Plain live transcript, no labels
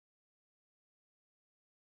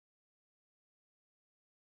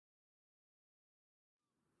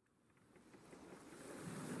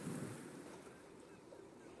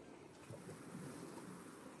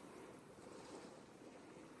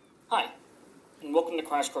and welcome to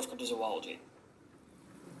Crash Course Cryptozoology.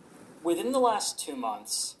 Within the last 2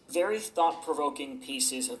 months, very thought-provoking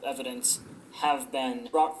pieces of evidence have been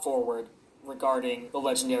brought forward regarding the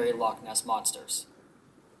legendary Loch Ness monsters.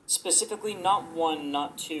 Specifically, not one,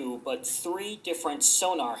 not two, but 3 different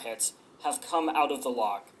sonar hits have come out of the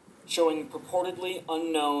loch, showing purportedly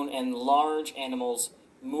unknown and large animals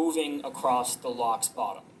moving across the loch's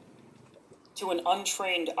bottom. To an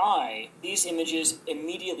untrained eye, these images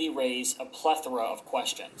immediately raise a plethora of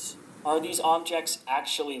questions. Are these objects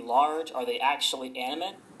actually large? Are they actually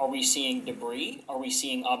animate? Are we seeing debris? Are we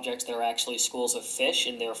seeing objects that are actually schools of fish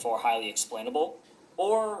and therefore highly explainable?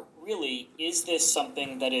 Or, really, is this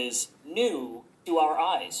something that is new to our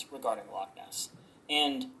eyes regarding Loch Ness?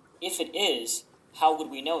 And if it is, how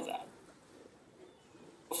would we know that?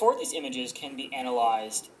 Before these images can be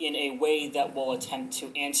analyzed in a way that will attempt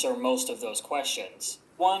to answer most of those questions,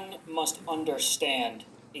 one must understand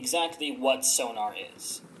exactly what sonar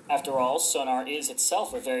is. After all, sonar is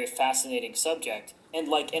itself a very fascinating subject, and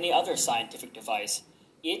like any other scientific device,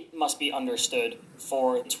 it must be understood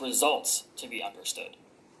for its results to be understood.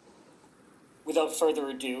 Without further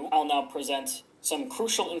ado, I'll now present some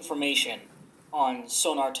crucial information on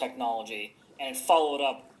sonar technology and follow it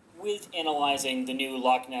up with analyzing the new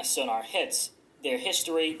Loch Ness sonar hits, their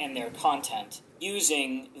history, and their content,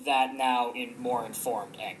 using that now in more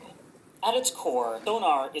informed angle. At its core,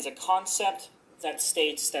 sonar is a concept that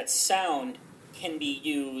states that sound can be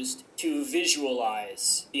used to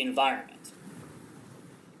visualize the environment.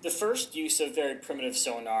 The first use of very primitive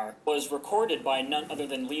sonar was recorded by none other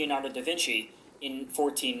than Leonardo da Vinci in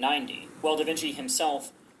 1490. While da Vinci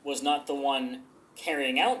himself was not the one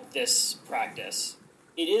carrying out this practice,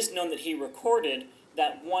 it is known that he recorded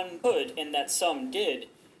that one could, and that some did,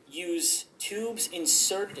 use tubes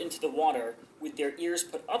inserted into the water with their ears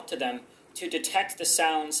put up to them to detect the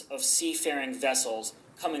sounds of seafaring vessels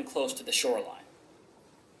coming close to the shoreline.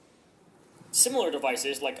 Similar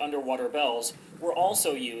devices, like underwater bells, were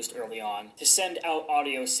also used early on to send out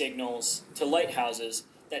audio signals to lighthouses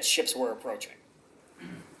that ships were approaching.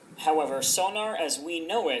 However, sonar as we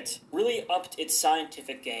know it really upped its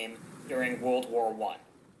scientific game during World War I.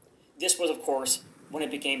 This was, of course, when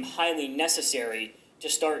it became highly necessary to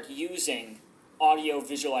start using audio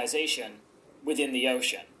visualization within the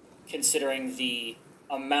ocean, considering the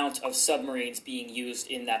amount of submarines being used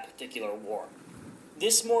in that particular war.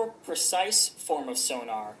 This more precise form of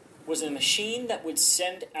sonar was a machine that would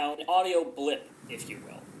send out an audio blip, if you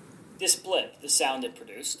will. This blip, the sound it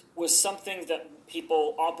produced, was something that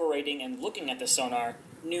people operating and looking at the sonar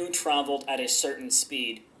knew traveled at a certain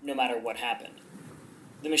speed no matter what happened.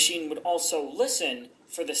 The machine would also listen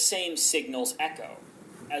for the same signal's echo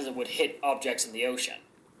as it would hit objects in the ocean.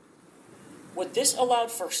 What this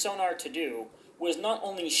allowed for sonar to do was not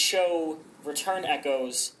only show return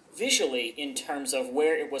echoes visually in terms of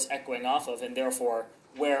where it was echoing off of and therefore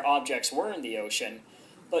where objects were in the ocean,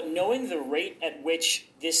 but knowing the rate at which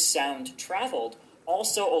this sound traveled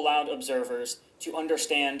also allowed observers to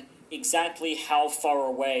understand exactly how far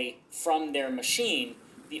away from their machine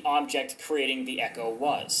the object creating the echo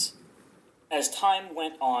was. As time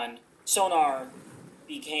went on, sonar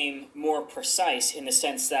became more precise in the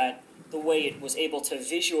sense that the way it was able to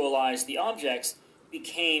visualize the objects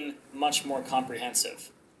became much more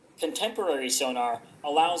comprehensive. Contemporary sonar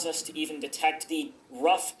allows us to even detect the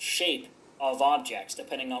rough shape of objects,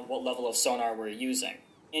 depending on what level of sonar we're using,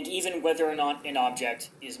 and even whether or not an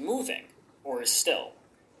object is moving or is still.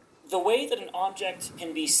 The way that an object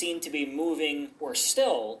can be seen to be moving or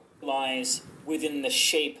still lies within the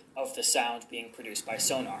shape of the sound being produced by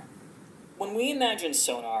sonar. When we imagine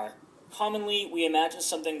sonar, commonly we imagine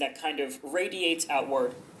something that kind of radiates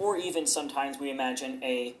outward, or even sometimes we imagine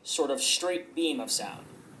a sort of straight beam of sound.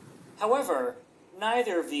 However,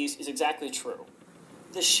 neither of these is exactly true.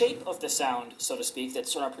 The shape of the sound, so to speak, that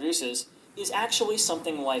sonar produces is actually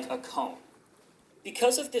something like a cone.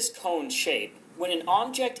 Because of this cone shape, when an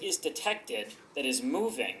object is detected that is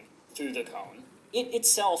moving through the cone, it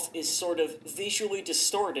itself is sort of visually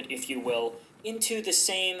distorted, if you will, into the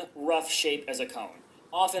same rough shape as a cone,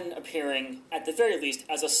 often appearing, at the very least,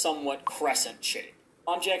 as a somewhat crescent shape.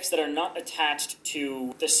 Objects that are not attached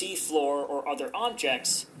to the seafloor or other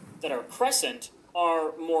objects that are crescent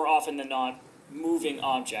are more often than not moving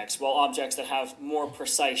objects, while objects that have more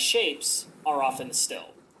precise shapes are often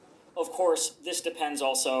still. Of course, this depends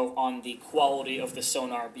also on the quality of the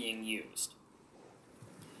sonar being used.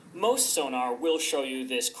 Most sonar will show you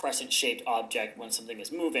this crescent-shaped object when something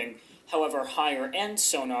is moving. However, higher-end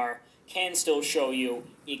sonar can still show you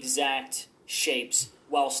exact shapes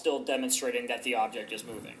while still demonstrating that the object is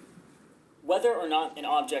moving. Whether or not an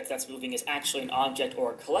object that's moving is actually an object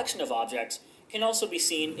or a collection of objects can also be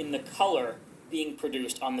seen in the color being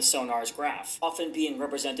produced on the sonar's graph, often being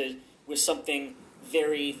represented with something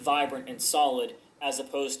very vibrant and solid as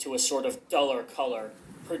opposed to a sort of duller color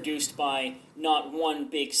produced by not one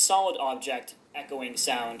big solid object echoing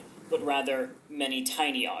sound, but rather many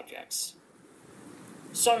tiny objects.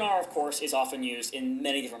 Sonar, of course, is often used in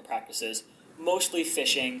many different practices, mostly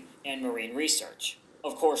fishing and marine research.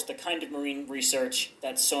 Of course, the kind of marine research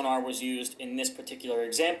that sonar was used in this particular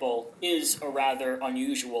example is a rather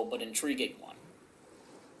unusual but intriguing one.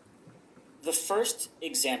 The first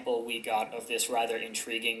example we got of this rather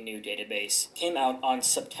intriguing new database came out on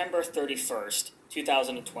September 31st,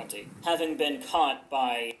 2020, having been caught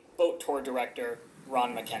by boat tour director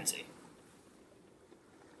Ron Mackenzie.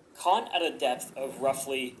 Caught at a depth of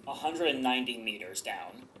roughly 190 meters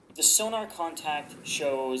down, the sonar contact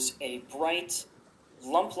shows a bright,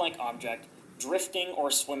 lump-like object drifting or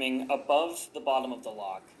swimming above the bottom of the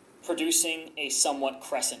loch, producing a somewhat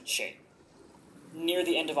crescent shape. Near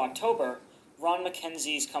the end of October, Ron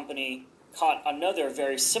Mackenzie's company caught another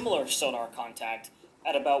very similar sonar contact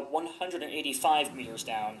at about 185 meters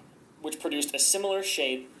down, which produced a similar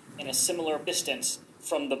shape and a similar distance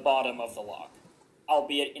from the bottom of the loch,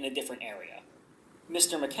 albeit in a different area.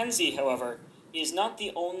 Mr. Mackenzie, however, is not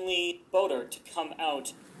the only boater to come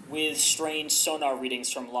out with strange sonar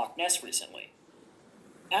readings from Loch Ness recently.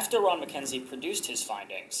 After Ron Mackenzie produced his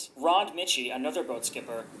findings, Rod Mitchie, another boat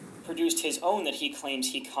skipper, produced his own that he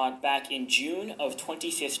claims he caught back in June of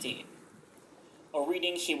 2015. A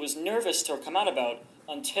reading he was nervous to come out about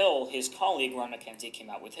until his colleague Ron Mackenzie came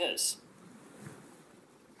out with his.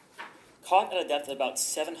 Caught at a depth of about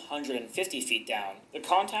 750 feet down, the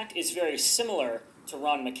contact is very similar to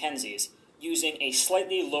Ron Mackenzie's, using a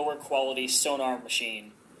slightly lower quality sonar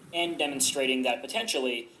machine and demonstrating that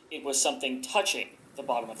potentially it was something touching the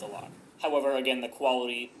bottom of the loch. However, again, the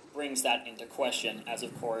quality brings that into question, as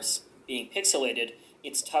of course, being pixelated,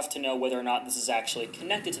 it's tough to know whether or not this is actually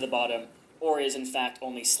connected to the bottom or is in fact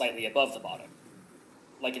only slightly above the bottom,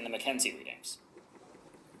 like in the Mackenzie readings.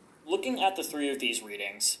 Looking at the three of these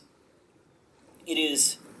readings, it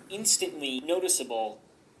is instantly noticeable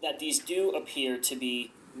that these do appear to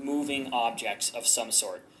be moving objects of some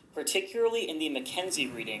sort. Particularly in the Mackenzie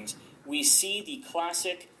readings, we see the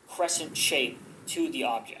classic crescent shape to the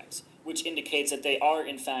objects, which indicates that they are,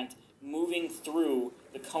 in fact, moving through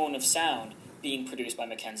the cone of sound being produced by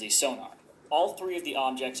Mackenzie's sonar. All three of the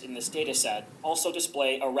objects in this dataset also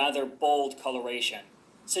display a rather bold coloration,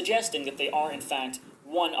 suggesting that they are, in fact,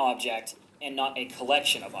 one object and not a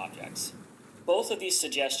collection of objects. Both of these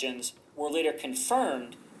suggestions were later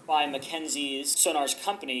confirmed by Mackenzie's sonar's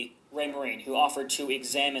company, Raymarine, who offered to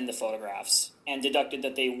examine the photographs and deducted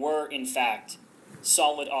that they were, in fact,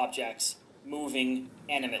 solid objects moving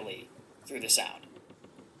animately through the sound.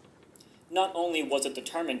 Not only was it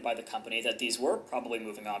determined by the company that these were probably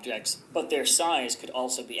moving objects, but their size could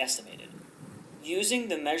also be estimated. Using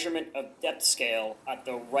the measurement of depth scale at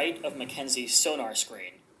the right of Mackenzie's sonar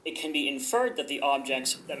screen, it can be inferred that the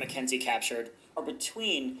objects that Mackenzie captured are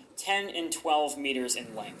between 10 and 12 meters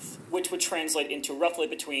in length, which would translate into roughly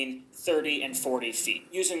between 30 and 40 feet.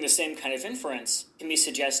 Using the same kind of inference, it can be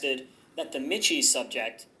suggested that the Mitchie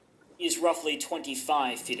subject is roughly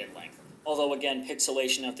 25 feet in length, although again,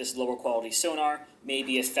 pixelation of this lower quality sonar may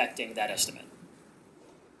be affecting that estimate.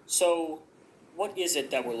 So, what is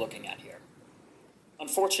it that we're looking at here?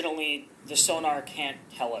 Unfortunately, the sonar can't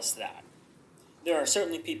tell us that. There are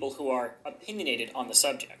certainly people who are opinionated on the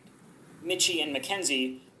subject. Mitchie and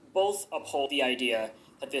Mackenzie both uphold the idea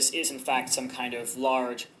that this is in fact some kind of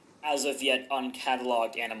large, as of yet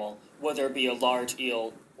uncatalogued animal, whether it be a large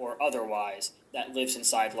eel or otherwise, that lives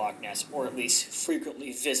inside Loch Ness, or at least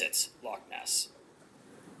frequently visits Loch Ness.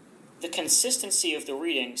 The consistency of the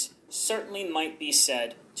readings certainly might be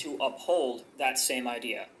said to uphold that same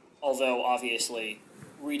idea, although obviously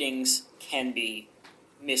readings can be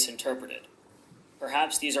misinterpreted.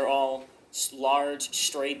 Perhaps these are all large,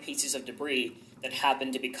 stray pieces of debris that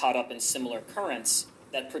happen to be caught up in similar currents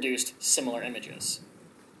that produced similar images.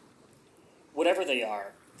 Whatever they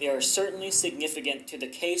are certainly significant to the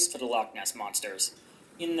case for the Loch Ness monsters,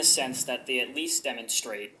 in the sense that they at least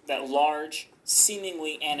demonstrate that large,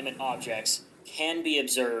 seemingly animate objects can be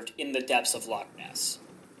observed in the depths of Loch Ness.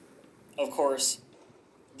 Of course,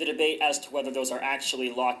 the debate as to whether those are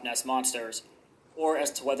actually Loch Ness monsters, or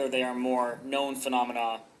as to whether they are more known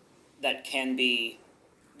phenomena that can be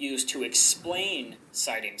used to explain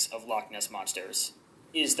sightings of Loch Ness monsters,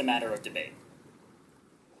 is the matter of debate.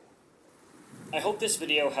 I hope this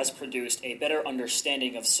video has produced a better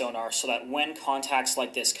understanding of sonar so that when contacts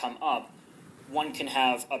like this come up, one can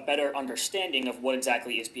have a better understanding of what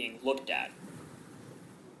exactly is being looked at.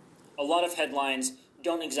 A lot of headlines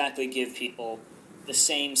don't exactly give people the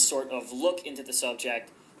same sort of look into the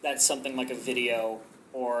subject that something like a video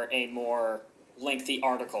or a more lengthy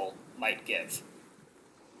article might give.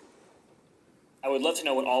 I would love to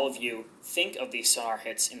know what all of you think of these sonar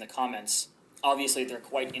hits in the comments. Obviously, they're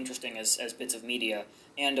quite interesting as bits of media,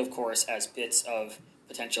 and of course, as bits of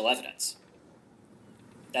potential evidence.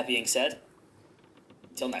 That being said,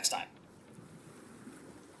 until next time.